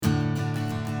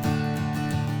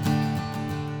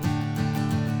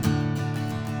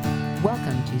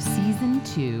Season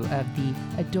 2 of the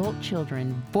Adult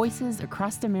Children Voices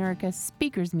Across America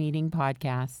Speakers Meeting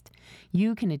podcast.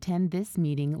 You can attend this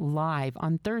meeting live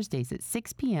on Thursdays at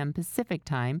 6 p.m. Pacific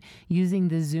Time using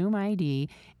the Zoom ID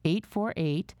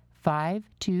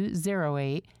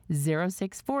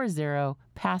 848-5208-0640,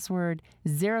 password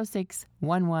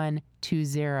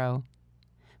 061120.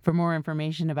 For more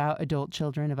information about adult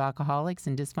children of alcoholics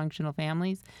and dysfunctional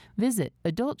families, visit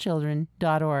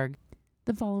adultchildren.org.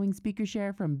 The following speaker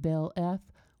share from Bill F.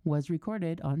 was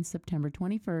recorded on September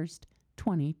 21st,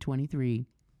 2023.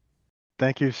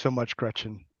 Thank you so much,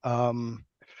 Gretchen.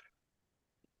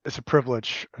 It's a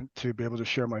privilege to be able to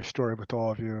share my story with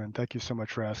all of you, and thank you so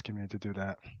much for asking me to do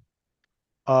that.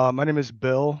 My name is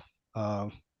Bill,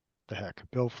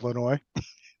 Bill Flournoy,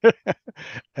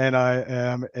 and I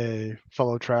am a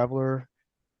fellow traveler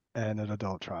and an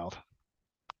adult child.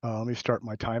 Let me start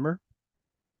my timer.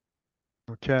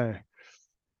 Okay.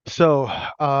 So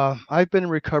I've been in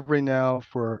recovery now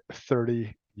for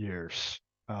 30 years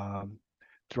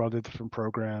through all the different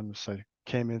programs. I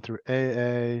came in through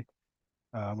AA,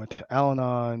 went to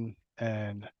Al-Anon,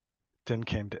 and then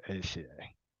came to ACA.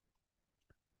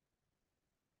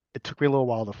 It took me a little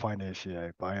while to find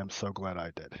ACA, but I am so glad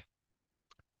I did.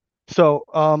 So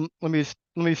let me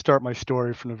start my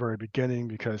story from the very beginning,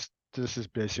 because this is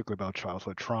basically about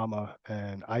childhood trauma,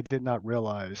 and I did not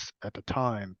realize at the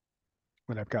time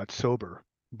when I got sober,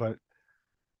 but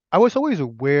I was always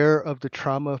aware of the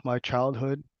trauma of my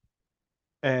childhood,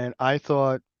 and I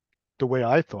thought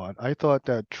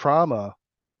that trauma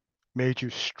made you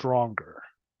stronger.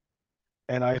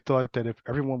 And I thought that if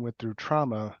everyone went through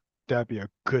trauma, that'd be a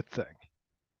good thing.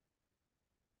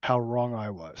 How wrong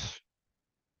I was.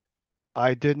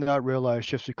 I did not realize,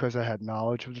 just because I had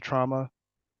knowledge of the trauma,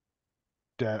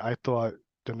 that I thought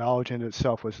the knowledge in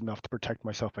itself was enough to protect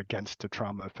myself against the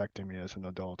trauma affecting me as an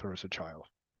adult or as a child.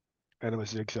 And it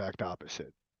was the exact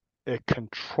opposite. It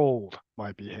controlled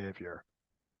my behavior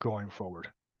going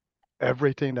forward.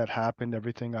 Everything that happened,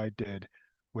 everything I did,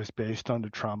 was based on the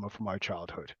trauma from my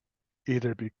childhood.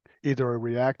 Either I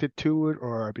reacted to it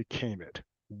or I became it,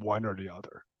 one or the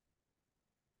other.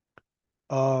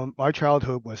 My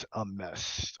childhood was a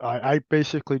mess. I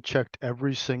basically checked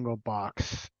every single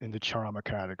box in the trauma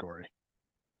category.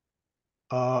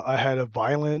 I had a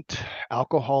violent,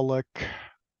 alcoholic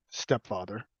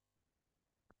stepfather,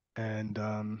 and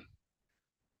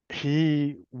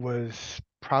he was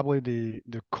probably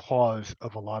the cause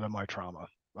of a lot of my trauma.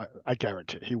 I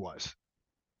guarantee he was.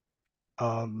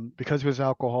 Because he was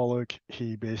alcoholic,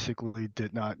 he basically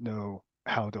did not know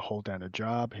how to hold down a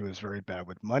job. He was very bad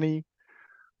with money.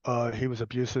 He was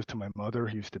abusive to my mother.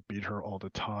 He used to beat her all the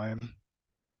time.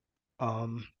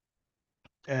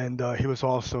 And he was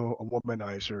also a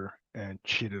womanizer and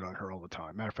cheated on her all the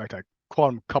time. Matter of fact, I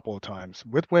caught him a couple of times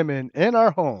with women in our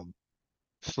home,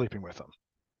 sleeping with them,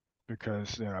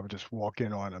 because I would just walk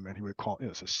in on him and he would call,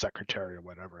 it's a secretary or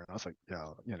whatever. And I was like,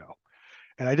 yeah,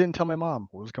 And I didn't tell my mom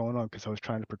what was going on because I was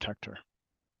trying to protect her.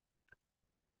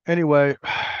 Anyway,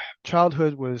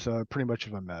 childhood was pretty much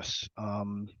of a mess.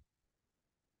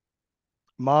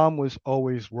 Mom was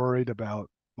always worried about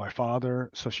my father,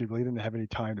 so she really didn't have any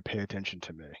time to pay attention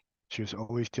to me. She was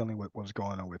always dealing with what was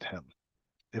going on with him.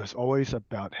 It was always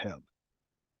about him.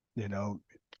 He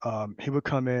would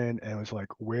come in and it was like,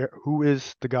 who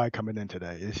is the guy coming in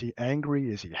today? Is he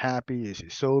angry? Is he happy? Is he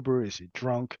sober? Is he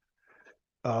drunk?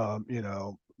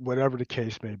 Whatever the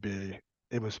case may be,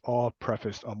 it was all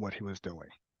prefaced on what he was doing.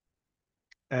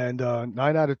 And 9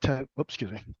 out of 10, oops,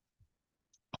 excuse me.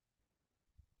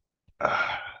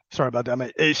 Sorry about that.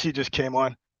 My AC just came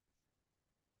on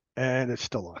and it's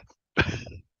still on.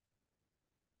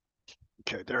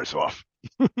 Okay, there's off.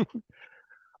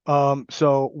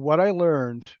 So what I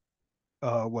learned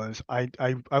was I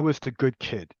was the good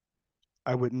kid.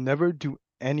 I would never do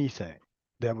anything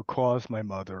that would cause my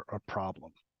mother a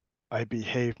problem. I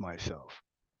behaved myself.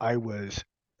 I was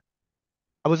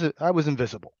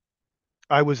invisible.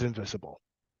 I was invisible.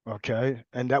 Okay?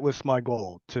 And that was my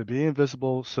goal, to be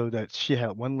invisible so that she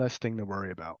had one less thing to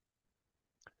worry about.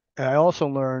 And I also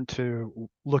learned to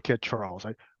look at Charles.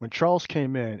 When Charles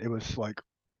came in, it was like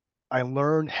I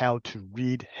learned how to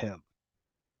read him.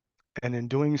 And in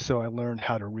doing so, I learned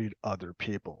how to read other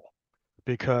people,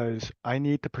 because I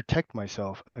need to protect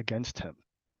myself against him.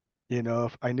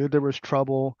 If I knew there was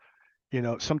trouble,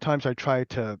 sometimes I tried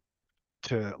to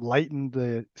lighten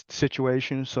the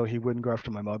situation so he wouldn't go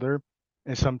after my mother,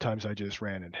 and sometimes I just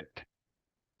ran and hid,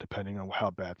 depending on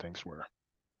how bad things were.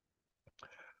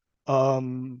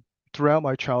 Throughout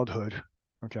my childhood,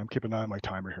 okay, I'm keeping an eye on my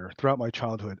timer here. Throughout my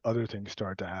childhood, other things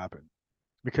started to happen.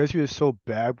 Because he was so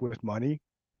bad with money,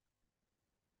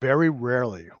 Very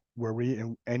rarely were we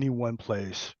in any one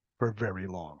place for very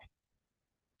long.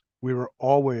 We were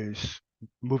always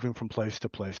moving from place to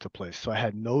place to place. So I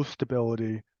had no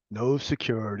stability, no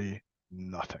security,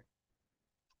 nothing.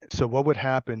 So what would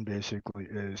happen basically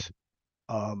is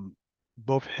um,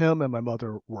 both him and my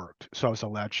mother worked. So I was a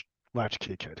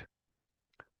latchkey kid.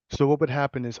 So what would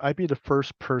happen is I'd be the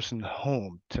first person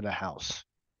home to the house.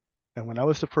 And when I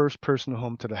was the first person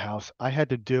home to the house, I had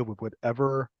to deal with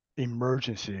whatever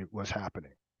emergency was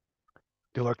happening.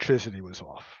 The electricity was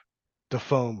off. The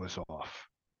phone was off.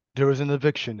 There was an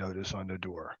eviction notice on the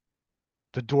door.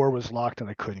 The door was locked and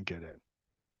I couldn't get in.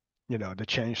 To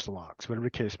change the locks, whatever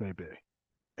the case may be.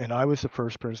 And I was the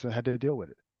first person that had to deal with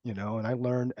it. And I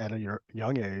learned at a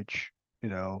young age,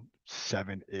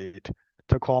 7, 8,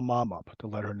 to call mom up to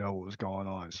let her know what was going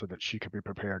on so that she could be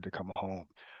prepared to come home.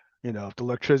 If the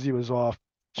electricity was off,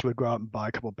 she would go out and buy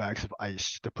a couple bags of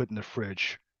ice to put in the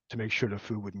fridge to make sure the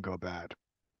food wouldn't go bad.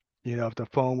 If the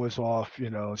phone was off,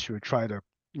 she would try to,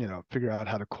 figure out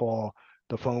how to call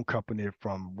the phone company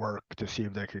from work to see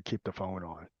if they could keep the phone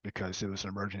on because it was an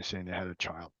emergency and they had a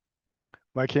child.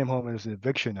 When I came home and it was an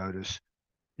eviction notice,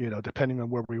 depending on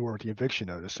where we were with the eviction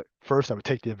notice, first I would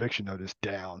take the eviction notice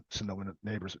down so no one the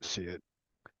neighbors would see it.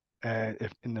 And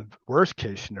if in the worst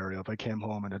case scenario, if I came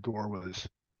home and the door was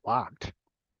locked,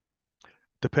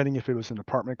 depending if it was an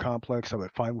apartment complex, I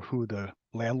would find who the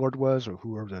landlord was or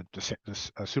whoever the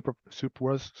super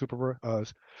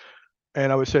was,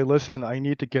 and I would say, listen, I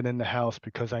need to get in the house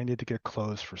because I need to get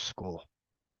clothes for school.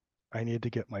 I need to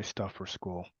get my stuff for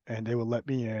school. And they would let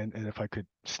me in. And if I could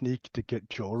sneak to get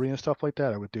jewelry and stuff like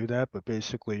that, I would do that. But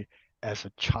basically, as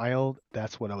a child,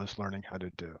 that's what I was learning how to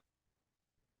do.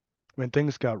 When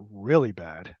things got really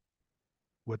bad,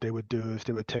 what they would do is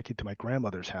they would take you to my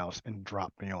grandmother's house and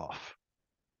drop me off.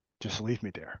 Just leave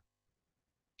me there.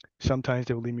 Sometimes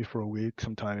they would leave me for a week.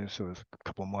 Sometimes it was a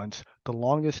couple of months. The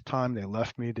longest time they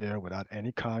left me there without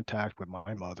any contact with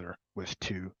my mother was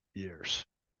 2 years.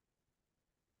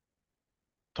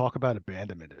 Talk about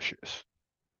abandonment issues,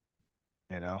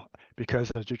 you know,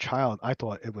 because as a child, I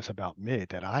thought it was about me,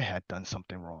 that I had done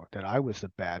something wrong, that I was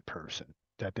the bad person,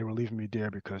 that they were leaving me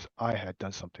there because I had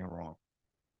done something wrong.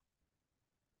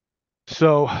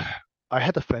 So I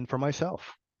had to fend for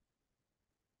myself.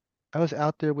 I was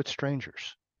out there with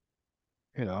strangers,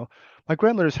 you know. My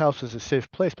grandmother's house is a safe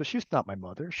place, but she's not my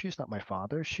mother. She's not my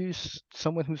father. She's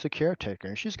someone who's a caretaker,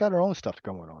 and she's got her own stuff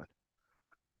going on,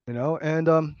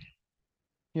 and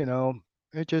you know,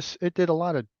 it did a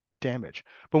lot of damage.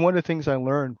 But one of the things I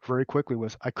learned very quickly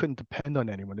was I couldn't depend on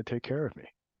anyone to take care of me.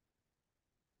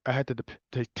 I had to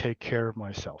take care of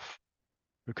myself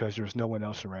because there was no one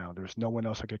else around. There was no one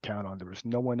else I could count on. There was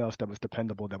no one else that was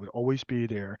dependable that would always be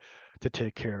there to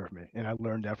take care of me. And I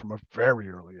learned that from a very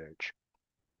early age.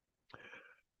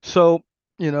 So,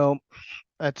 you know,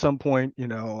 at some point,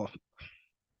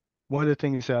 one of the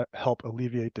things that help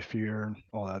alleviate the fear and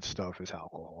all that stuff is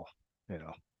alcohol, you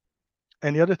know.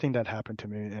 And the other thing that happened to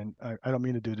me, and I don't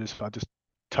mean to do this, I'll just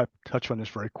touch on this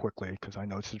very quickly because I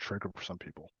know it's a trigger for some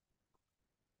people.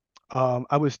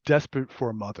 I was desperate for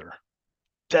a mother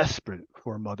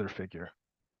figure.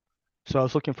 So I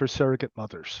was looking for surrogate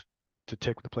mothers to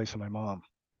take the place of my mom.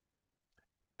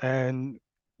 And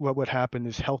what would happen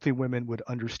is healthy women would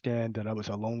understand that I was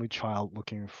a lonely child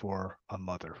looking for a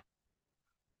mother.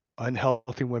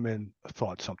 Unhealthy women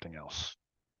thought something else.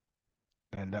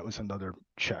 And that was another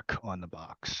check on the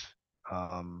box.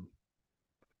 Um,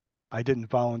 I didn't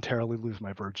voluntarily lose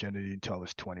my virginity until I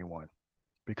was 21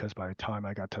 because by the time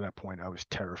I got to that point, I was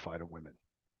terrified of women.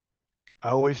 I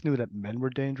always knew that men were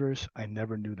dangerous. I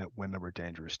never knew that women were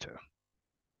dangerous too.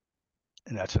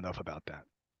 And that's enough about that.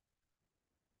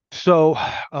 So,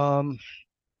 um,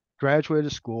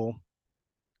 graduated school,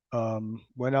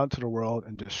 went out to the world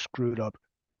and just screwed up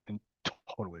and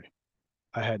totally.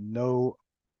 I had no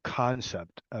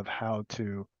concept of how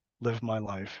to live my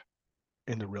life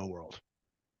in the real world.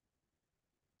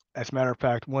 As a matter of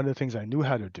fact, one of the things I knew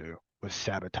how to do was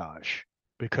sabotage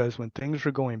because when things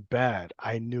were going bad,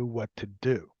 I knew what to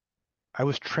do. I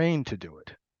was trained to do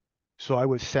it. So I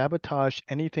would sabotage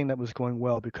anything that was going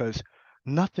well because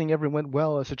nothing ever went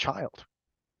well as a child.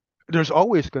 There's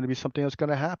always going to be something that's going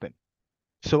to happen.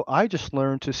 So I just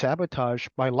learned to sabotage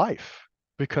my life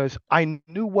because I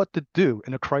knew what to do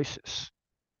in a crisis.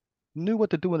 Knew what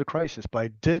to do in a crisis, but I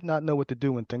did not know what to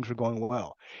do when things were going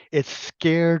well. It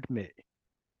scared me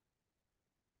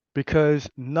because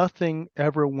nothing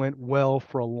ever went well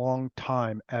for a long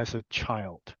time as a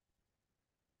child.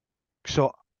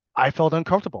 So I felt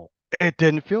uncomfortable. It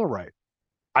didn't feel right.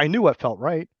 I knew what felt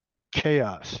right.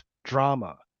 Chaos,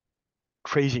 drama,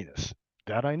 craziness.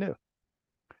 That I knew.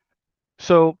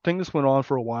 So things went on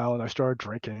for a while and I started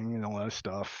drinking and all that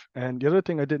stuff. And the other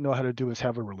thing I didn't know how to do is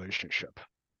have a relationship.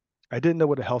 I didn't know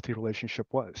what a healthy relationship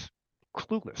was.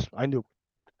 Clueless.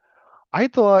 I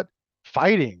thought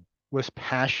fighting was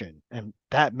passion and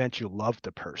that meant you loved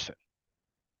the person,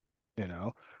 you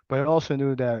know? But I also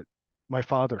knew that my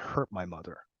father hurt my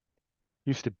mother.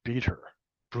 He used to beat her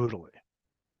brutally.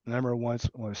 And I remember once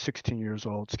when I was 16 years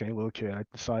old, skinny little kid, I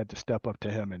decided to step up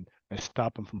to him and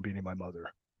stop him from beating my mother.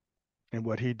 And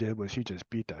what he did was he just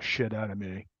beat the shit out of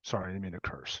me. Sorry, I didn't mean to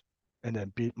curse. And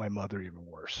then beat my mother even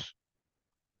worse,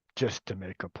 just to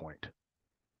make a point.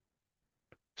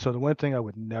 So the one thing I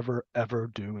would never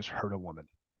ever do is hurt a woman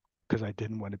because I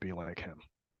didn't want to be like him.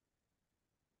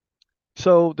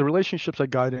 So the relationships I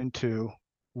got into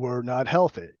were not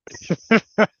healthy.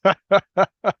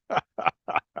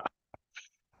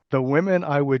 The women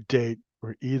I would date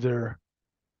were either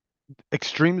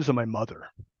extremes of my mother.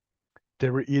 They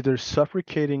were either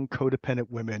suffocating codependent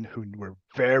women who were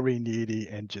very needy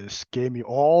and just gave me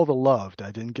all the love that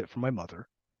I didn't get from my mother,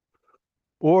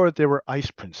 or they were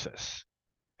ice princess,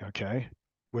 okay,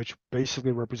 which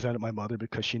basically represented my mother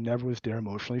because she never was there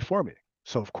emotionally for me.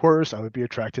 So of course I would be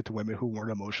attracted to women who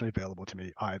weren't emotionally available to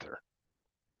me either.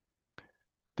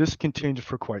 This continued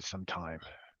for quite some time,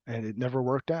 and it never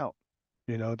worked out.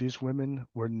 These women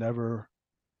were never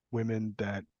women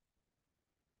that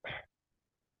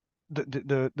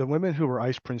the women who were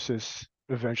ice princess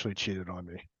eventually cheated on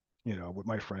me, with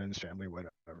my friends, family,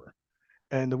 whatever.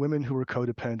 And the women who were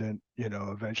codependent,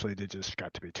 eventually they just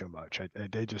got to be too much.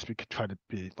 They just tried to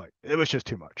be like it was just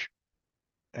too much.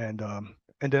 And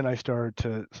then I started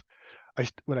to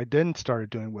what I then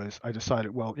started doing was I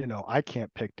decided, well, I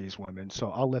can't pick these women,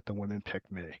 so I'll let the women pick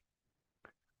me.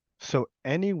 So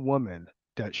any woman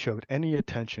that showed any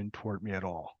attention toward me at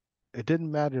all, it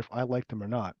didn't matter if I liked them or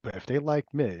not, but if they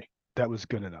liked me, that was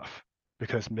good enough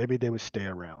because maybe they would stay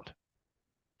around.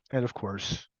 And of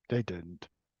course, they didn't.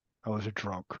 I was a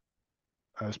drunk.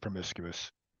 I was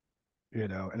promiscuous,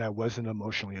 and I wasn't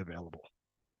emotionally available.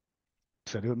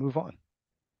 So they would move on.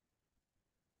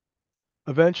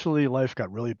 Eventually, life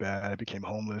got really bad. I became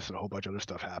homeless, and a whole bunch of other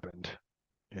stuff happened.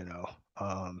 Because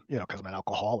I'm an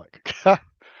alcoholic.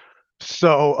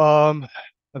 So,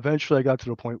 eventually, I got to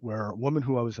the point where a woman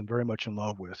who I was very much in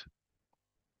love with,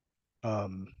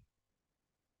 um,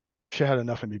 she had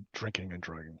enough of me drinking and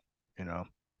drugging, you know,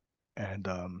 and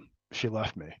she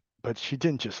left me. But she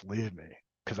didn't just leave me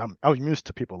because I was used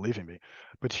to people leaving me,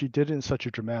 but she did it in such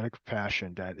a dramatic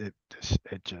fashion that it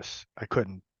just I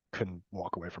couldn't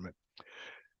walk away from it.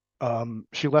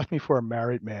 She left me for a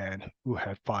married man who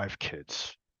had 5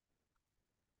 kids.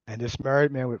 And this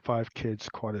married man with 5 kids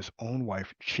caught his own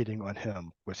wife cheating on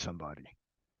him with somebody.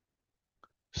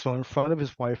 So in front of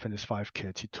his wife and his 5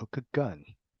 kids, he took a gun,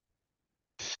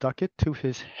 stuck it to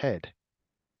his head,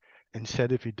 and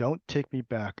said, "If you don't take me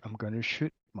back, I'm going to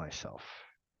shoot myself."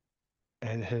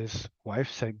 And his wife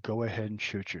said, "Go ahead and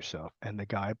shoot yourself." And the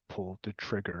guy pulled the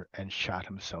trigger and shot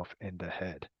himself in the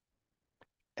head.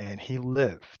 And he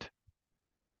lived.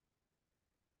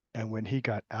 And when he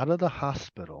got out of the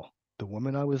hospital, the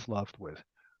woman I was loved with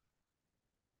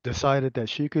decided that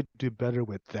she could do better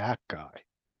with that guy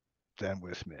than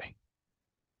with me.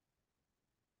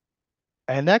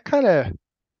 And that kind of,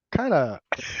 I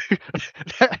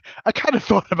kind of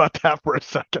thought about that for a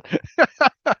second.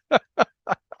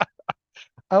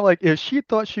 I'm like, if she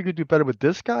thought she could do better with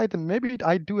this guy, then maybe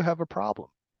I do have a problem.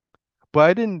 But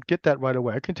I didn't get that right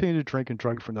away. I continued to drink and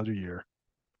drug for another year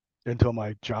until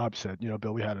my job said,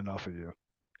 "Bill, we had enough of you."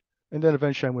 And then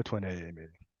eventually I went to an AA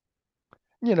meeting,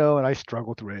 and I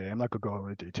struggled through AA. I'm not going to go into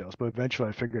the details, but eventually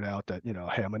I figured out that,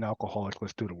 hey, I'm an alcoholic.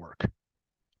 Let's do the work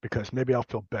because maybe I'll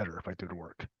feel better if I do the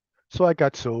work. So I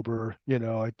got sober,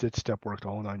 I did step work the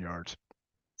whole 9 yards,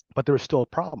 but there was still a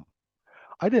problem.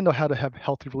 I didn't know how to have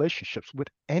healthy relationships with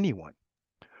anyone.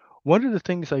 One of the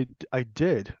things I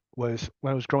did was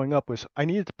when I was growing up was I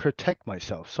needed to protect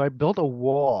myself. So I built a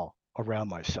wall around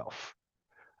myself.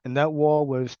 And that wall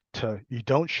was to you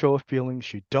don't show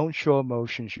feelings, you don't show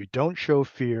emotions, you don't show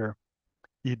fear,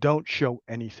 you don't show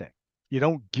anything. You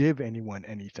don't give anyone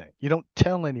anything. You don't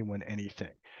tell anyone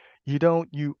anything. You don't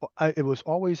you it was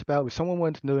always about if someone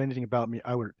wanted to know anything about me,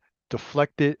 I would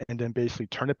deflect it and then basically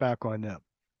turn it back on them.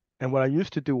 And what I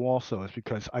used to do also is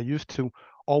because I used to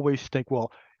always think,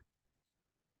 well,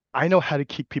 I know how to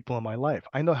keep people in my life.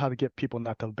 I know how to get people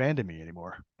not to abandon me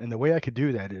anymore. And the way I could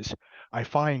do that is I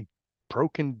find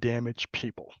broken, damaged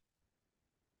people.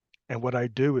 And what I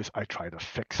do is I try to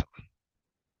fix them.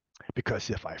 Because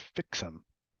if I fix them,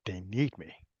 they need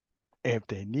me. And if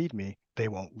they need me, they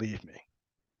won't leave me.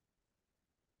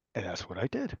 And that's what I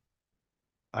did.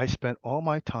 I spent all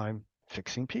my time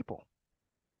fixing people,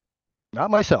 not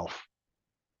myself,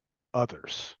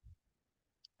 others.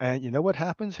 And you know what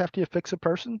happens after you fix a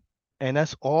person? And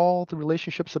that's all the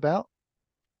relationship's about?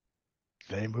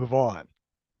 They move on.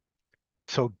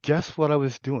 So guess what I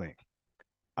was doing?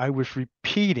 I was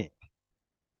repeating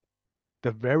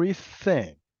the very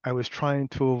thing I was trying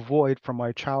to avoid from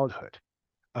my childhood.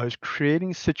 I was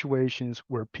creating situations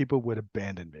where people would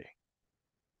abandon me.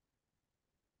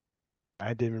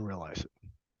 I didn't even realize it.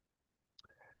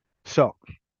 So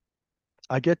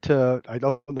I don't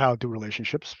know how to do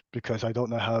relationships because I don't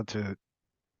know how to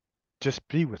just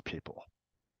be with people.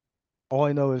 All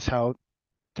I know is how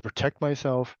to protect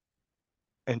myself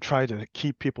and try to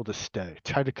keep people to stay,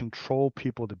 try to control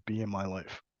people to be in my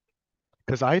life.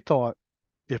 Because I thought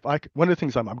one of the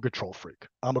things I'm a control freak.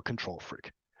 I'm a control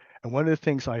freak. And one of the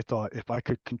things I thought, if I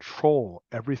could control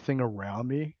everything around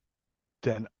me,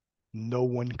 then no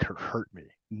one could hurt me.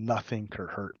 Nothing could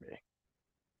hurt me.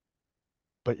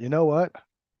 But you know what?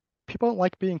 People don't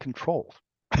like being controlled.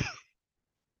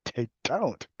 They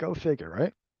don't. Go figure,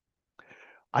 right?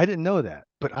 I didn't know that,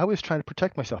 but I was trying to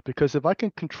protect myself because if I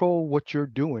can control what you're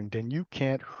doing, then you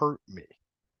can't hurt me.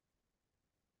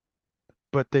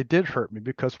 But they did hurt me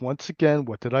because once again,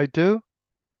 what did I do?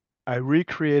 I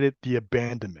recreated the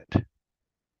abandonment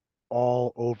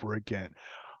all over again.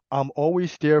 I'm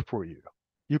always there for you.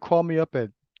 You call me up at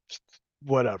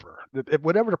whatever.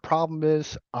 Whatever the problem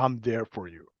is, I'm there for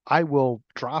you. I will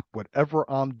drop whatever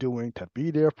I'm doing to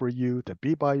be there for you, to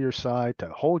be by your side, to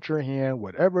hold your hand,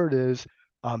 whatever it is,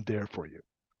 I'm there for you.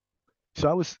 So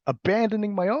I was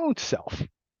abandoning my own self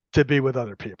to be with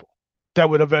other people that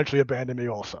would eventually abandon me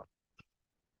also.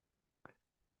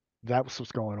 That was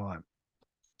what's going on.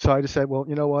 So I just said, well,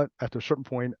 you know what? After a certain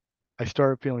point, I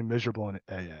started feeling miserable in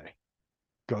AA.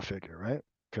 Go figure, right?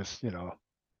 Because,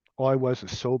 all I was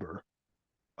sober.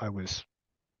 I was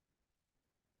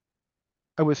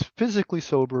I was physically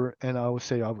sober and I would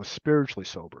say I was spiritually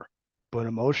sober, but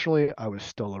emotionally I was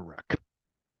still a wreck.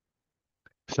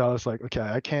 So I was like,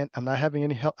 okay, I'm not having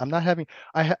any help.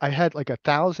 I had like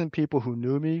 1,000 people who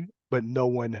knew me, but no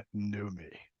one knew me.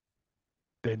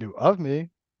 They knew of me,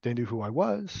 they knew who I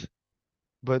was,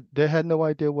 but they had no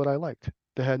idea what I liked.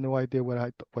 They had no idea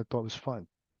what thought was fun.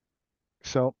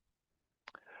 So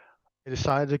I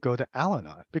decided to go to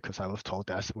Al-Anon because I was told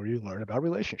that's where you learn about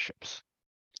relationships.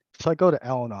 So I go to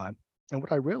Al-Anon, and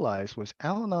what I realized was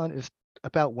Al-Anon is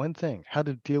about one thing: how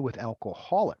to deal with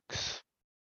alcoholics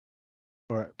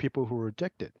or people who are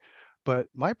addicted. But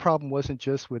my problem wasn't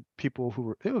just with people who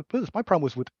were, my problem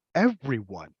was with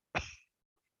everyone.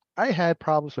 I had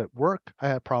problems at work. I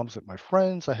had problems with my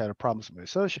friends. I had problems with my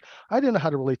associates. I didn't know how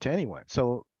to relate to anyone.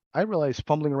 So I realized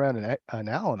fumbling around in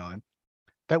Al-Anon,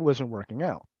 that wasn't working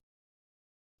out.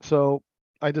 So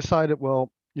I decided,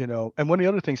 well, and one of the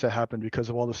other things that happened because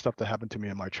of all the stuff that happened to me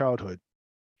in my childhood,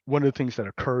 one of the things that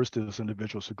occurs to those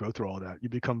individuals who go through all that, you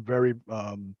become very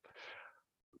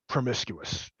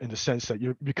promiscuous in the sense that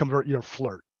you're a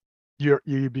flirt.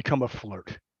 You become a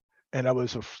flirt. And I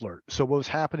was a flirt. So what was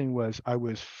happening was I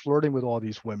was flirting with all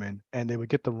these women and they would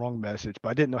get the wrong message, but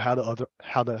I didn't know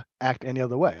how to act any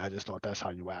other way. I just thought that's how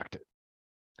you acted.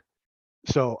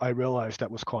 So I realized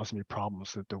that was causing me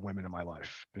problems with the women in my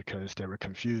life because they were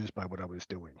confused by what I was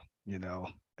doing,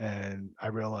 and I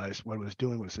realized what I was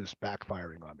doing was just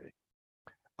backfiring on me.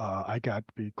 I got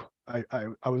to be,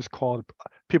 I was called,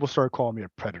 people started calling me a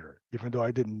predator, even though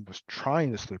I didn't, was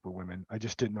trying to sleep with women. I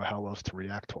just didn't know how else to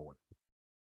react to it.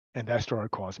 And that started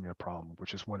causing me a problem,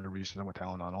 which is one of the reasons I went to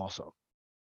Al-Anon also.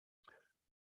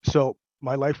 So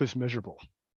my life was miserable.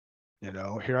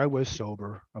 Here I was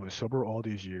sober. I was sober all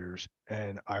these years,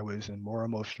 and I was in more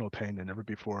emotional pain than ever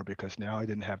before because now I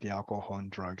didn't have the alcohol and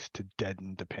drugs to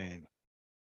deaden the pain.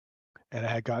 And I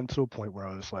had gotten to a point where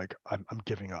I was like, I'm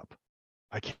giving up.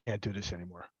 I can't do this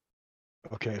anymore.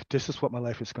 Okay, if this is what my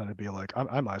life is going to be like,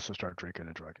 I might as well start drinking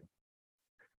and drugging.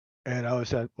 And I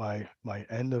was at my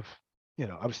end of,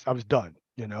 I was done,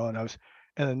 and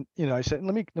I said,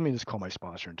 let me just call my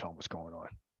sponsor and tell him what's going on.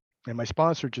 And my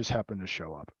sponsor just happened to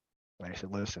show up. And I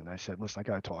said, listen, I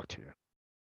got to talk to you.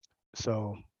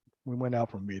 So we went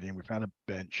out for a meeting. We found a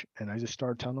bench, and I just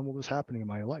started telling him what was happening in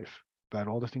my life, about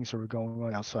all the things that were going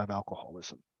on outside of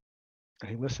alcoholism. And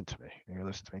he listened to me. And he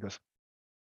listened to me. He goes,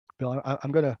 Bill,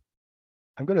 I'm gonna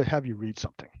have you read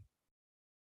something.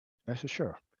 I said,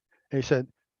 sure. And he said,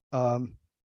 um,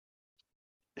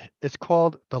 it's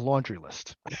called the laundry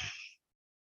list.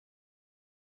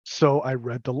 So I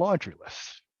read the laundry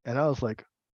list, and I was like,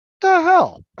 the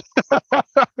hell?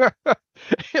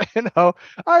 You know,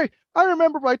 I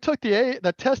remember I took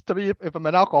the test to be if I'm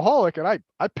an alcoholic, and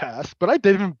I passed, but I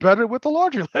did even better with the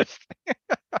laundry list.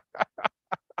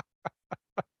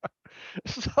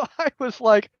 So I was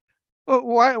like,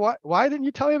 well, why didn't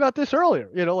you tell me about this earlier?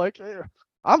 Like,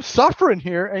 I'm suffering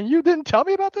here, and you didn't tell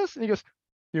me about this. And he goes,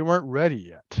 you weren't ready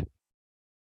yet.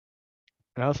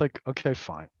 And I was like, okay,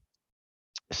 fine.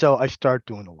 So I start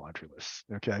doing the laundry list.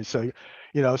 Okay, so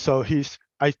so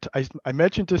I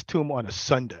mentioned this to him on a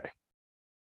Sunday,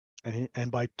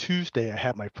 and by Tuesday I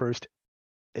had my first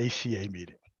ACA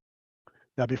meeting.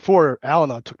 Now, before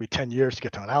Al-Anon took me 10 years to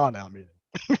get to an Al-Anon meeting,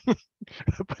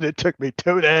 but it took me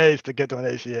 2 days to get to an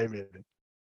ACA meeting.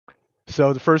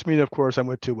 So the first meeting, of course, I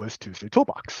went to was Tuesday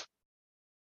Toolbox.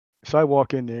 So I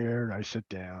walk in there and I sit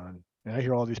down and I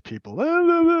hear all these people,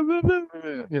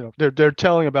 they're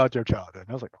telling about their childhood. And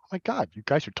I was like, oh my God, you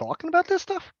guys are talking about this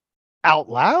stuff out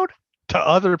loud to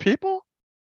other people?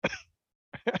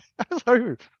 I was like,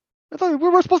 I thought we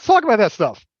were supposed to talk about that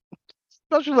stuff,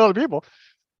 especially to other people.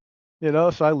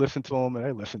 So I listened to them and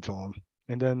I listened to them.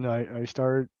 And then I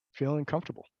started feeling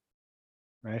comfortable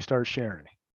and I started sharing,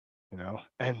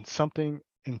 and something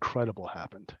incredible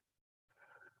happened.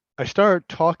 I started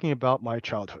talking about my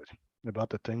childhood, about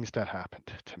the things that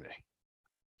happened to me.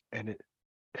 And it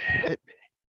hit me.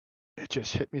 It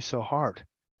just hit me so hard.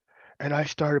 And I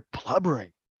started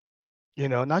blubbering,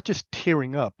 not just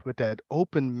tearing up, but that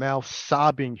open mouth,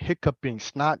 sobbing, hiccuping,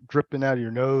 snot dripping out of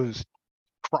your nose,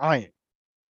 crying.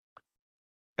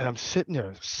 And I'm sitting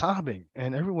there sobbing,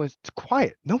 and everyone's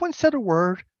quiet. No one said a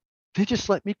word. They just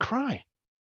let me cry.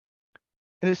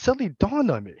 And it suddenly dawned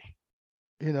on me,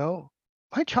 you know,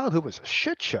 my childhood was a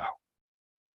shit show.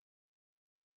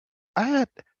 I had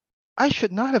I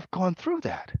should not have gone through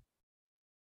that.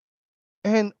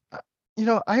 And I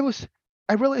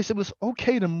realized it was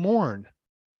okay to mourn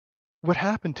what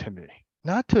happened to me,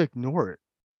 not to ignore it,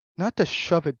 not to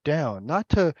shove it down, not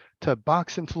to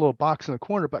box into a little box in the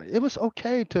corner, but it was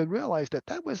okay to realize that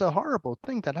that was a horrible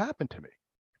thing that happened to me.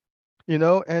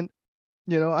 And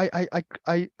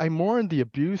I mourned the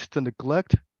abuse, the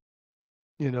neglect,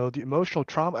 the emotional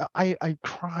trauma. I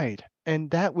cried, and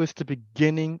that was the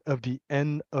beginning of the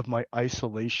end of my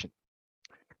isolation.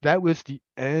 That was the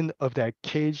end of that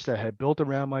cage that I had built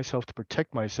around myself to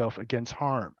protect myself against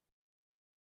harm.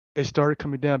 It started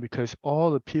coming down because all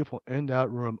the people in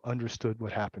that room understood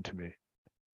what happened to me.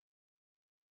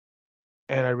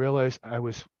 And I realized I'm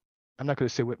not going to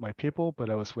say with my people, but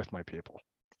I was with my people.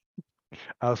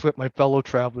 I was with my fellow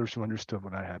travelers who understood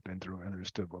what I had been through and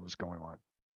understood what was going on.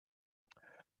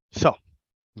 So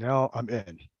now I'm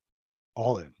in,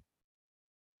 all in.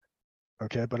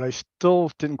 Okay, but I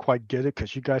still didn't quite get it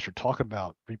because you guys are talking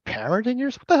about reparenting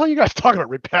yourself. What the hell are you guys talking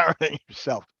about reparenting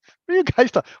yourself? What are you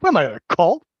guys talking? What am I, a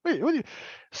cult? Wait, what do you?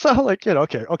 So like,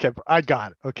 okay, I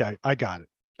got it. Okay, I got it.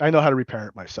 I know how to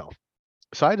reparent myself.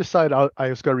 So I decided I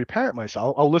was going to reparent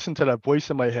myself. I'll listen to that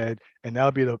voice in my head, and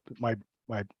that'll be my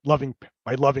loving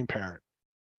parent.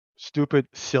 Stupid,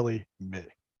 silly me.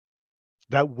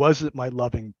 That wasn't my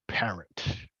loving parent.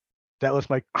 That was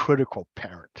my critical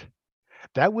parent.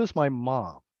 That was my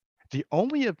mom. The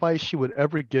only advice she would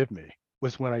ever give me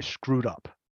was when I screwed up.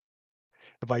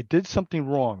 If I did something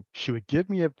wrong, she would give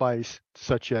me advice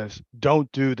such as,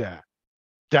 don't do that.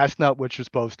 That's not what you're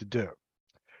supposed to do.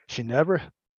 She never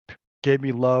gave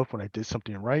me love when I did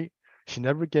something right. She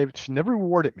never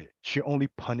rewarded me. She only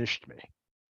punished me.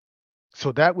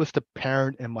 So that was the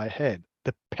parent in my head,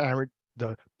 the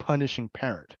punishing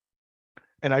parent.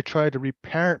 And I tried to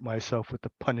reparent myself with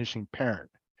the punishing parent.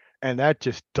 And that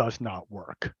just does not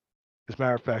work. As a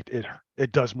matter of fact,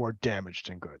 it does more damage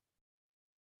than good.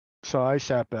 So I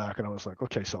sat back and I was like,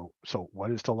 okay, so what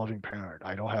is the loving parent?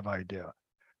 I don't have an idea.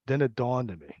 Then it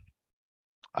dawned on me.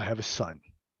 I have a son.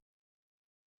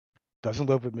 Doesn't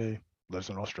live with me, lives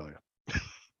in Australia.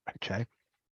 Okay.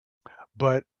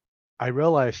 But I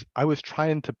realized I was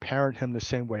trying to parent him the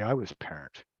same way I was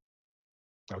parent.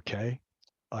 Okay.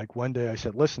 Like one day I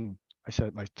said, listen, I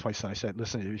said to my son, I said,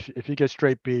 listen, if you get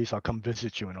straight B's, I'll come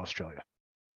visit you in Australia.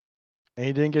 And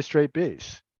he didn't get straight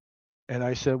B's. And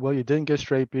I said, well, you didn't get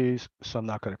straight B's, so I'm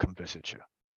not going to come visit you.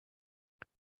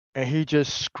 And he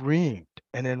just screamed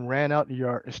and then ran out in the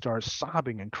yard and started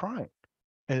sobbing and crying.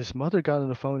 And his mother got on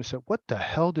the phone and said, what the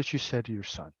hell did you say to your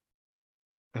son?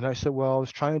 And I said, well, I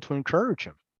was trying to encourage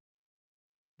him.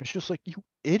 And she was like, you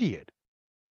idiot.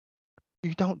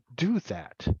 You don't do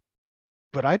that.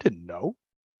 But I didn't know.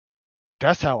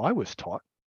 That's how I was taught.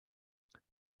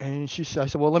 And I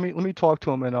said, well, let me talk to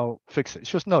him and I'll fix it.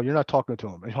 She goes, no, you're not talking to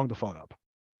him. And he hung the phone up.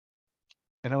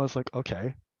 And I was like,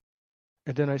 okay.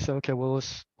 And then I said, okay, well,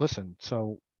 listen.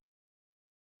 So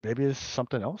Maybe it's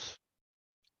something else.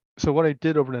 So what I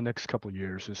did over the next couple of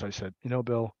years is I said,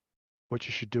 Bill, what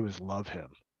you should do is love him,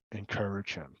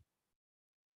 encourage him,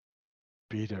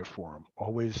 be there for him.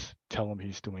 Always tell him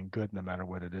he's doing good no matter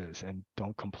what it is, and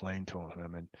don't complain to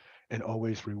him, and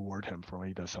always reward him for when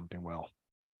he does something well.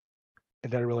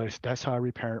 And then I realized that's how I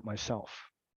reparent myself.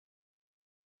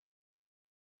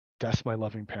 That's my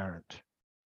loving parent.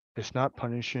 It's not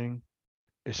punishing,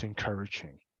 it's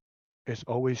encouraging. It's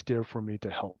always there for me to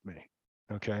help me.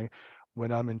 Okay?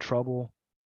 When I'm in trouble,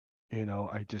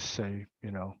 I just say,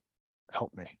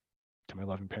 help me to my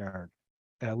loving parent.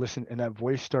 And I listened, and that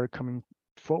voice started coming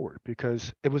forward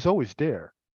because it was always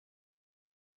there,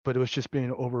 but it was just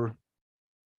being over,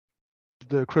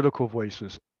 the critical voice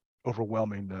was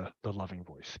overwhelming the loving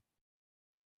voice.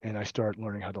 And I started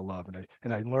learning how to love.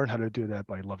 And I learned how to do that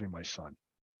by loving my son.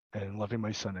 And loving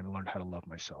my son, and learned how to love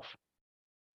myself.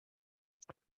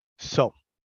 So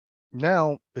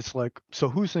now it's like, so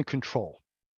who's in control?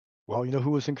 Well, you know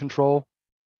who was in control?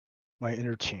 My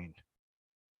inner teen.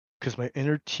 Because my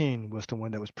inner teen was the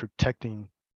one that was protecting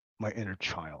my inner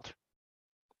child.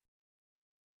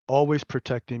 Always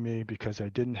protecting me because I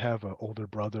didn't have an older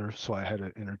brother, so I had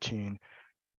an inner teen.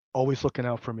 Always looking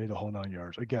out for me the whole 9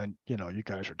 yards. Again, you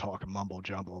guys are talking mumbo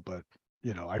jumbo, but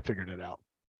I figured it out.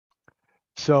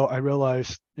 So I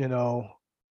realized,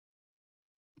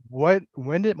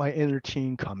 when did my inner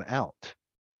teen come out?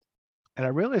 And I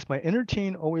realized my inner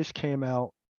teen always came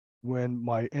out when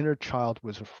my inner child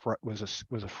was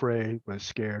afraid, was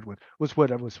scared, was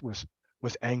whatever,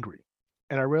 was angry.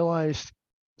 And I realized,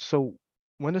 so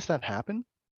when does that happen?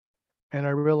 And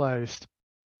I realized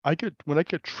when I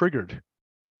get triggered,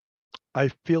 I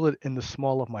feel it in the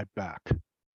small of my back.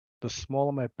 The small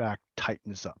of my back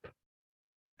tightens up.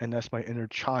 And that's my inner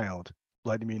child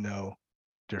letting me know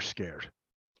they're scared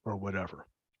or whatever.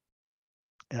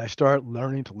 And I start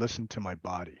learning to listen to my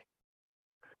body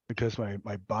because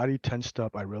my body tensed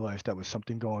up. I realized that was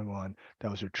something going on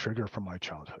that was a trigger from my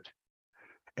childhood.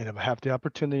 And if I have the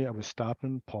opportunity, I would stop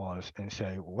and pause and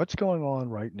say, what's going on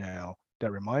right now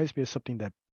that reminds me of something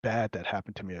that bad that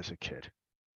happened to me as a kid?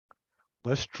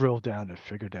 Let's drill down and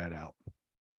figure that out.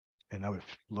 And I would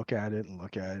look at it and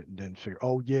look at it and then figure,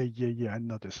 oh yeah, yeah, yeah, I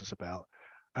know this is about.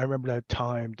 I remember that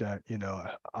time that,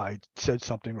 I said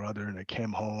something or other and I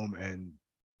came home and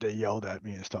they yelled at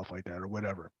me and stuff like that or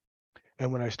whatever.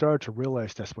 And when I started to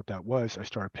realize that's what that was, I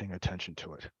started paying attention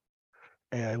to it.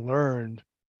 And I learned,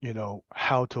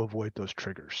 how to avoid those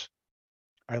triggers.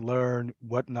 I learned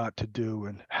what not to do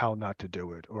and how not to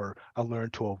do it, or I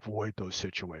learned to avoid those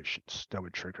situations that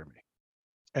would trigger me.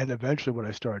 And eventually, what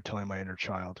I started telling my inner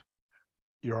child,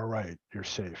 you're all right, you're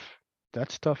safe.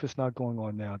 That stuff is not going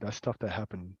on now. That's stuff that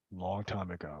happened a long time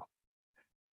ago.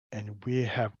 And we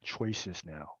have choices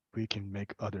now. We can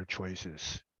make other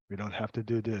choices. We don't have to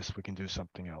do this, we can do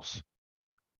something else.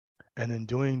 And in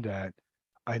doing that,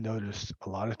 I noticed a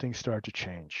lot of things started to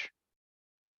change.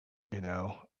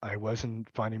 I wasn't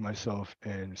finding myself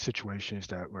in situations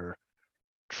that were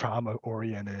trauma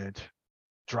oriented,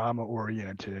 drama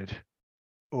oriented,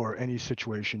 or any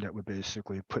situation that would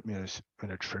basically put me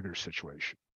in a trigger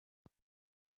situation.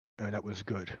 And that was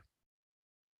good.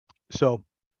 So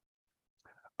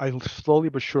I slowly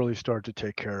but surely started to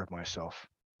take care of myself.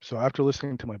 So after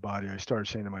listening to my body, I started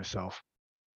saying to myself,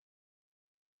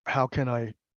 how can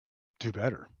I do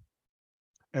better?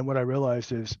 And what I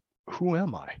realized is, who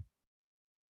am I?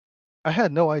 I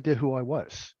had no idea who I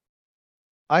was.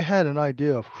 I had an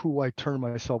idea of who I turned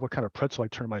myself, what kind of pretzel I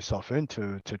turned myself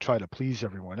into to try to please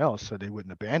everyone else so they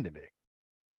wouldn't abandon me.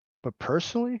 But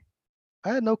personally, I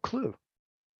had no clue.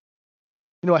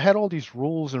 I had all these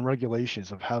rules and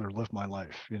regulations of how to live my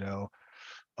life,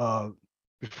 uh,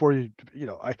 before I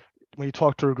when you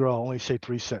talk to a girl, only say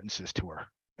 3 sentences to her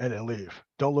and then leave.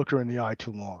 Don't look her in the eye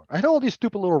too long. I had all these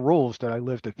stupid little rules that I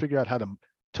lived to figure out how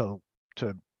to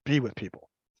to be with people.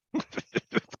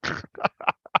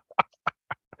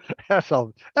 That's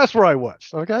where I was.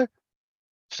 Okay.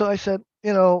 So I said,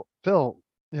 Phil,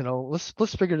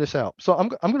 let's figure this out. So I'm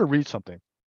going to read something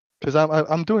because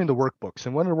I'm doing the workbooks,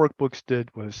 and one of the workbooks did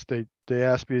was they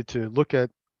asked me to look at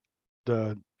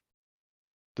the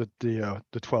the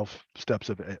 12 steps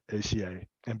of ACA,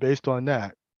 and based on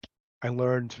that, I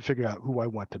learned to figure out who I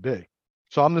want to be.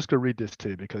 So I'm just going to read this to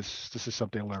you because this is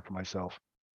something I learned for myself.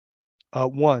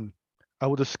 One, I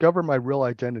will discover my real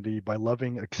identity by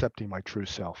loving and accepting my true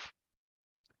self.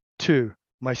 Two,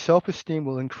 my self-esteem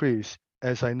will increase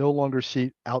as I no longer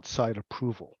seek outside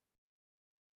approval.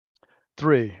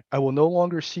 Three, I will no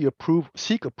longer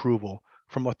seek approval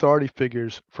from authority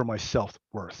figures for my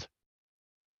self-worth.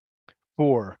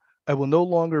 Four, I will no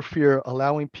longer fear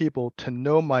allowing people to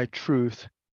know my truth,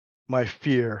 my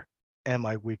fear, and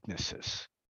my weaknesses.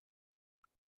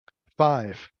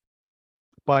 5.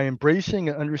 By embracing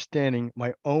and understanding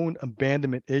my own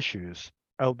abandonment issues,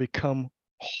 I will become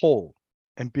whole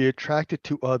and be attracted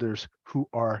to others who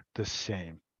are the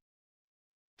same.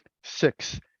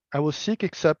 6. I will seek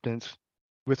acceptance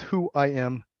with who I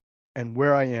am and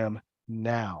where I am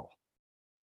now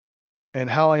and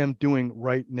how I am doing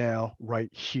right now, right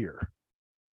here.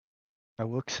 I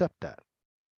will accept that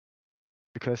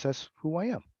because that's who I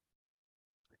am.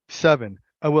 7.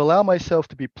 I will allow myself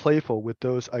to be playful with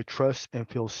those I trust and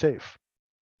feel safe.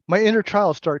 My inner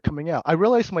child started coming out. I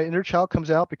realized my inner child comes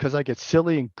out because I get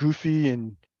silly and goofy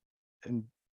and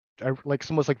I like it's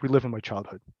almost like reliving my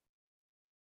childhood.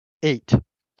 8.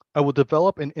 I will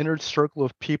develop an inner circle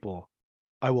of people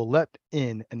I will let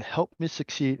in and help me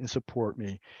succeed and support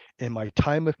me in my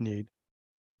time of need.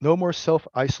 No more self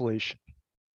isolation.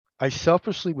 I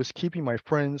selfishly was keeping my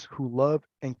friends who love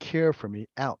and care for me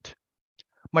out.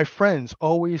 My friends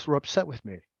always were upset with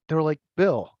me. They were like,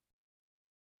 Bill,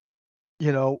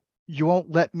 you know, you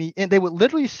won't let me in. They would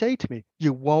literally say to me,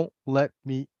 you won't let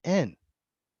me in.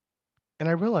 And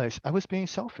I realized I was being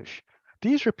selfish.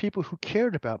 These are people who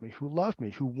cared about me, who loved me,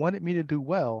 who wanted me to do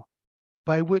well,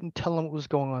 but I wouldn't tell them what was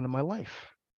going on in my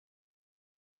life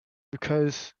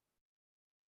because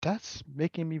that's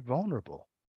making me vulnerable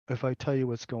if I tell you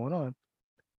what's going on.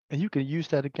 And you can use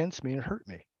that against me and hurt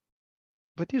me.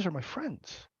 But these are my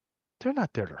friends. They're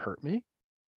not there to hurt me.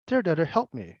 They're there to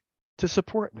help me, to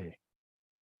support me,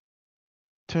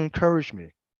 to encourage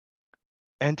me,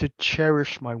 and to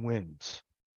cherish my wins.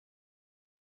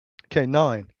 Okay,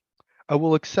 9. I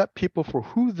will accept people for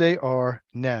who they are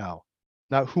now,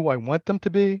 not who I want them to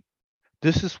be.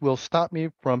 Will stop me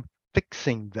from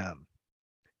fixing them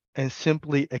and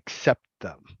simply accept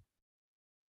them.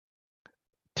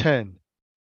 10.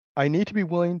 I need to be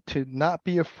willing to not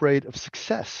be afraid of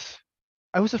success.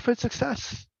 I was afraid of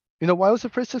success. You know why I was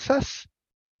afraid of success?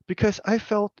 Because I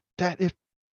felt that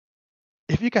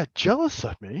if you got jealous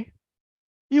of me,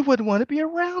 you wouldn't want to be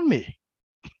around me.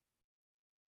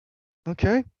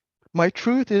 Okay? My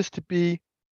truth is to be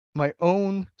my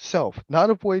own self, not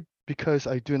avoid because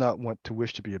I do not want to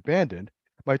wish to be abandoned.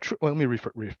 Let me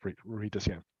read this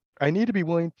again. I need to be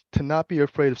willing to not be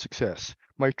afraid of success.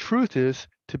 My truth is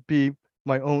to be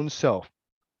my own self,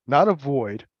 not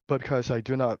avoid because I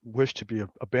do not wish to be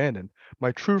abandoned.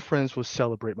 My true friends will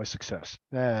celebrate my success.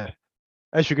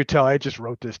 As you could tell, I just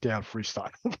wrote this down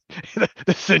freestyle.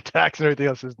 The syntax and everything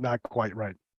else is not quite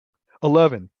right.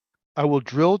 11. I will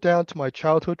drill down to my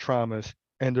childhood traumas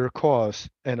and their cause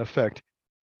and effect,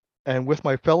 and with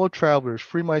my fellow travelers,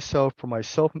 free myself from my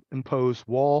self imposed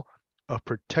wall of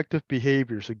protective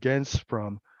behaviors against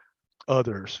harm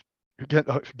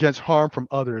from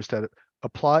others that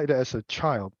applied as a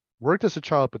child, worked as a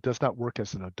child, but does not work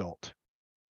as an adult.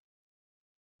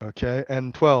 Okay.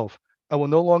 And 12, I will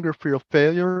no longer fear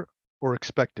failure or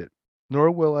expect it, nor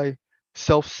will I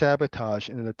self sabotage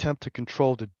in an attempt to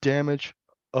control the damage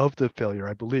of the failure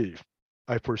I believe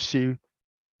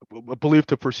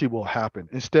to foresee will happen.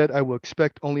 Instead, I will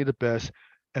expect only the best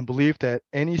and believe that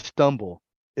any stumble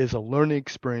is a learning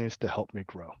experience to help me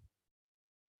grow.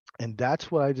 And that's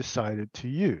what I decided to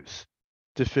use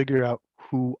to figure out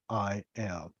who I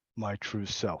am, my true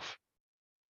self.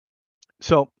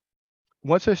 So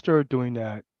once I started doing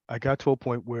that, I got to a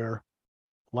point where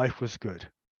life was good.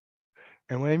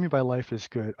 And what I mean by life is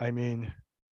good, I mean,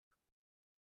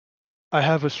 I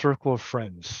have a circle of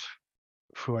friends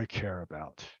who I care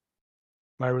about.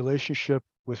 My relationship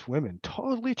with women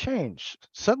totally changed.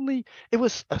 Suddenly, it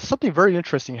was something very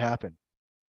interesting happened.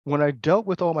 When I dealt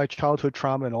with all my childhood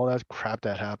trauma and all that crap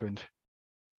that happened,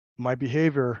 my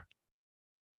behavior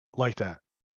like that.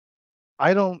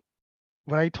 I don't,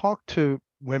 when I talk to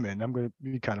women, I'm going to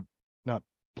be kind of not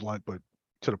blunt, but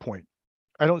to the point.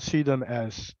 I don't see them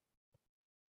as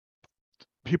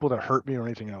people that hurt me or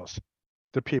anything else.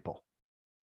 They're people.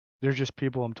 They're just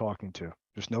people I'm talking to.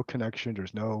 There's no connection.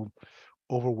 There's no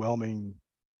overwhelming,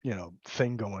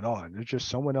 thing going on. There's just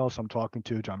someone else I'm talking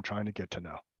to I'm trying to get to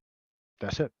know.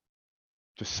 That's it.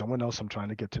 Just someone else I'm trying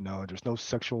to get to know. There's no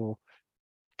sexual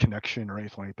connection or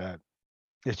anything like that.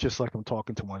 It's just like I'm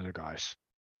talking to one of the guys.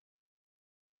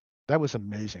 That was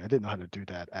amazing. I didn't know how to do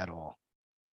that at all.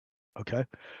 Okay.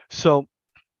 So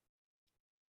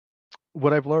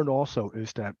what I've learned also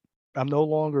is that I'm no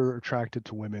longer attracted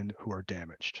to women who are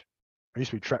damaged. I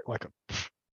used to be attracted like a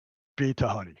bee to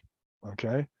honey.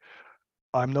 Okay.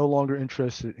 I'm no longer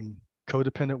interested in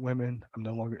codependent women. I'm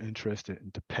no longer interested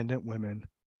in dependent women.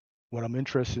 What I'm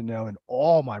interested in now in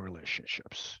all my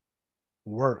relationships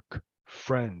work,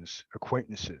 friends,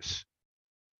 acquaintances,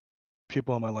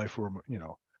 people in my life who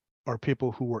are, are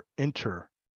people who were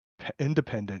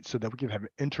independent so that we can have an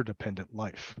interdependent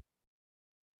life.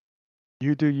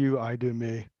 You do you, I do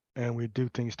me, and we do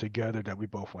things together that we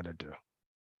both want to do.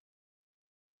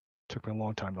 Took me a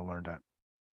long time to learn that.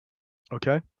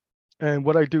 Okay. And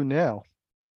what I do now,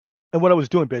 and what I was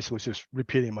doing basically was just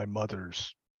repeating my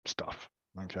mother's stuff.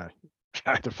 Okay.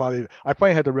 I finally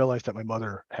had to realize that my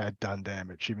mother had done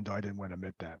damage, even though I didn't want to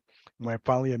admit that. When I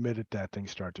finally admitted that,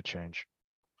 things started to change.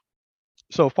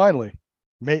 So finally,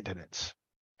 maintenance.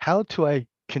 How do I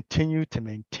continue to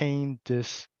maintain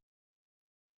this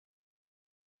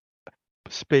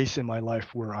space in my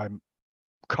life where I'm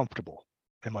comfortable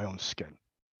in my own skin?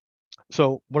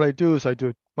 So what I do is I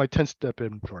do my 10-step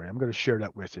inventory. I'm going to share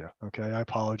that with you. Okay. I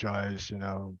apologize.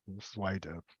 This is why I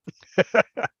do.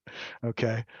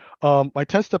 Okay. My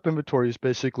 10-step inventory is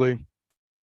basically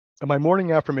my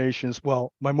morning affirmations.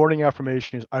 Well, my morning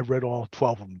affirmations, I read all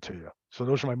 12 of them to you. So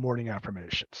those are my morning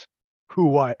affirmations.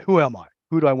 Who am I?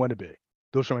 Who do I want to be?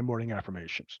 Those are my morning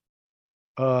affirmations.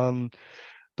 Um,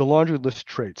 the laundry list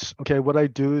traits. Okay. What I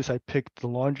do is I pick the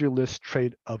laundry list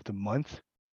trait of the month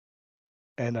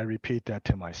and I repeat that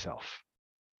to myself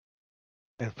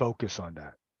and focus on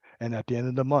that. And at the end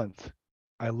of the month,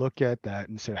 I look at that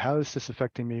and say, how is this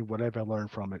affecting me? What have I learned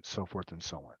from it? So forth and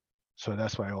so on. So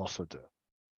that's what I also do.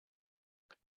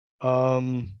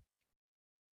 Um,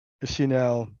 you see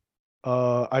now,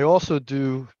 I also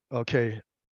do, okay,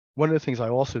 one of the things I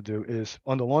also do is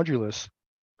on the laundry list,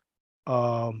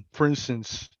 for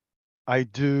instance, I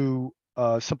do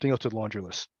something else to the laundry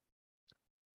list.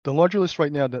 The laundry list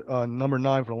right now, the number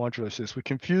 9 for the laundry list is we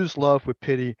confuse love with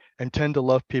pity and tend to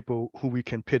love people who we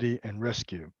can pity and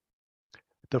rescue.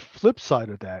 The flip side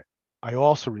of that, I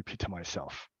also repeat to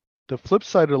myself. The flip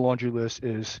side of the laundry list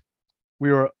is we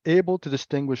are able to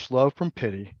distinguish love from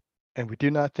pity, and we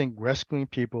do not think rescuing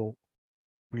people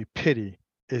we pity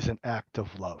is an act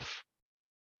of love.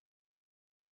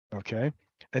 Okay.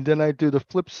 And then I do the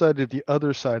flip side of the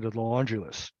other side of the laundry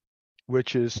list,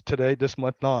 which is today, this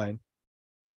month 9,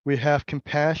 we have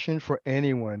compassion for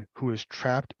anyone who is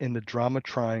trapped in the drama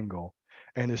triangle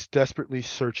and is desperately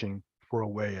searching for a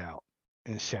way out.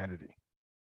 Insanity.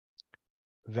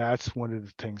 That's one of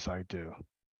the things I do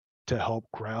to help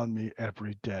ground me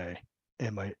every day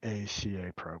in my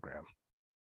ACA program.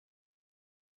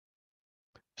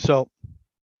 So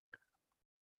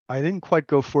I didn't quite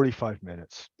go 45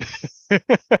 minutes.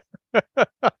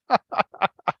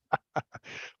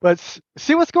 But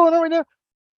see what's going on right now?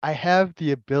 I have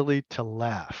the ability to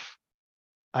laugh.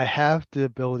 I have the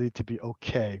ability to be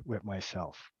okay with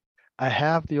myself. I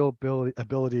have the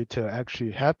ability to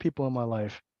actually have people in my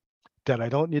life that I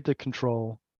don't need to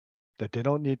control, that they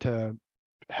don't need to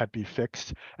be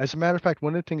fixed. As a matter of fact,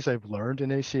 one of the things I've learned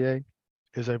in ACA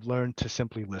is I've learned to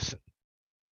simply listen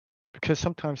because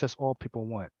sometimes that's all people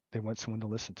want. They want someone to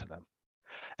listen to them.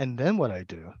 And then what I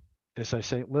do is I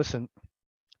say, listen,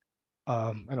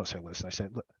 I don't say listen, I say,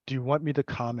 "Look, do you want me to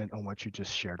comment on what you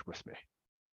just shared with me?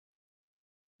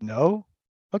 No?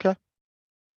 Okay.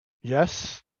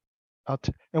 Yes.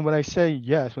 And when I say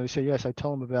yes, I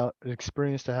tell them about an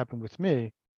experience that happened with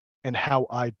me and how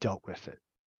I dealt with it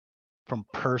from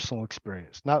personal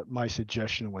experience, not my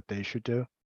suggestion of what they should do,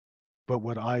 but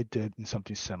what I did in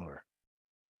something similar.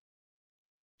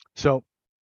 So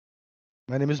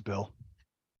my name is Bill.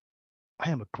 I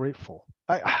am grateful.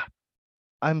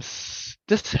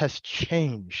 This has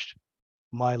changed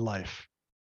my life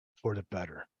for the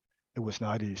better. It was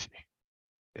not easy.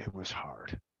 It was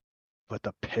hard, but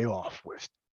the payoff was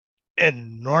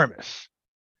enormous.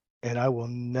 And I will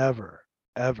never,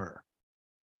 ever,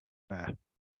 not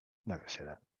gonna say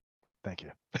that. Thank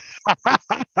you.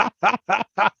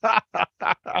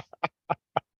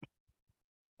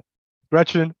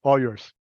 Gretchen, all yours.